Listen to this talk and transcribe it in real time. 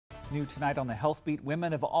New tonight on the Health Beat,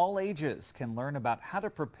 women of all ages can learn about how to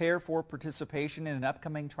prepare for participation in an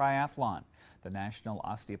upcoming triathlon. The National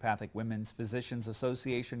Osteopathic Women's Physicians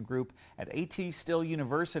Association group at A.T. Still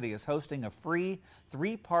University is hosting a free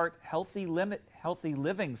 3-part healthy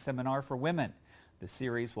living seminar for women. The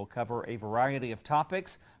series will cover a variety of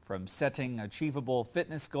topics, from setting achievable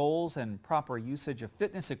fitness goals and proper usage of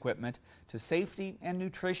fitness equipment to safety and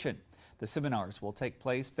nutrition. The seminars will take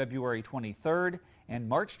place February 23rd and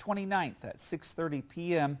March 29th at 6:30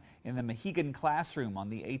 p.m. in the Mohegan Classroom on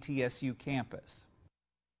the ATSU campus.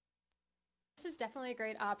 This is definitely a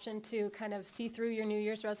great option to kind of see through your New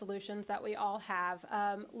Year's resolutions that we all have.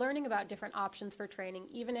 Learning about different options for training,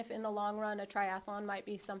 even if in the long run a triathlon might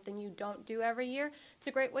be something you don't do every year, it's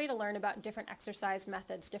a great way to learn about different exercise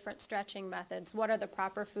methods, different stretching methods, what are the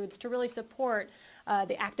proper foods to really support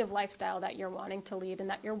the active lifestyle that you're wanting to lead and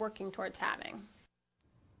that you're working towards having.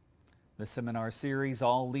 The seminar series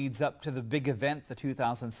all leads up to the big event, the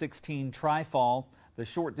 2016 Tri-Fall. The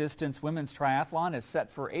short distance women's triathlon is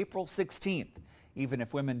set for April 16th. Even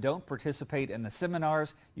if women don't participate in the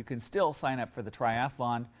seminars, you can still sign up for the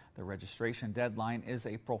triathlon. The registration deadline is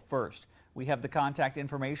April 1st. We have the contact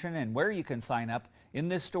information and where you can sign up in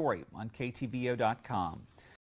this story on KTVO.com.